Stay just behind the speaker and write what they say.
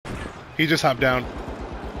He just hopped down.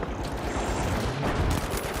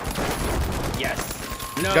 Yes.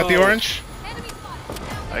 No. Got the orange?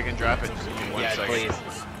 I can drop it just in 1 second. Please.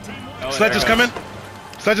 Oh, Sledge is coming.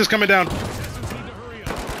 Sledge is coming down.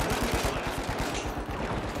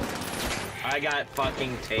 I got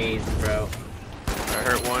fucking tased, bro. I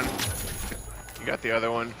hurt one. You got the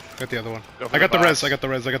other one. Got the other one. Go for I got the box. res. I got the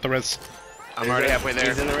res. I got the res. I'm already halfway there.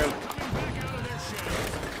 He's in the room.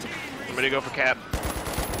 Somebody go for cap.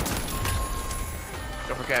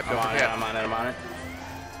 Go for cap. Go for cap. I'm on it.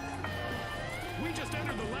 We just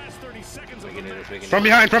entered the last 30 seconds of We can do this. We can From do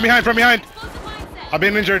behind. From behind. From behind. I've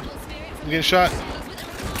been injured. I'm getting shot. this.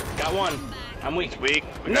 Got one. I'm weak. Weak.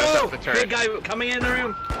 We No! gotta stop the turret. Big guy coming in the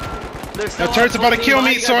room. The turret's about to kill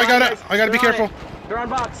me, so I gotta be careful. They're on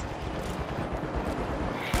box.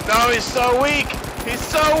 No, he's so weak. He's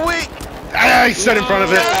so weak. Ah, he's set in front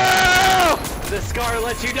of it. No! The scar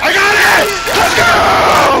lets you down. I got it! Let's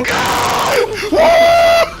go!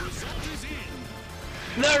 Woo!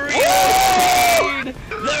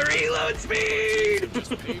 The reload speed!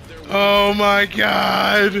 Oh my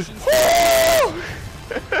god!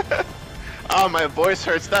 Oh, my voice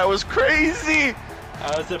hurts. That was crazy.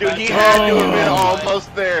 Dude, he to had to have Oh. been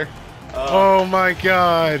almost there. Oh my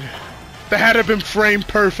god. That had to have been framed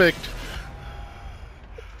perfect.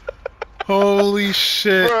 Holy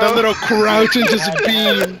shit. Bro. That little crouch and just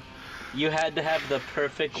beam. You had to have the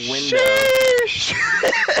perfect window. Sheesh.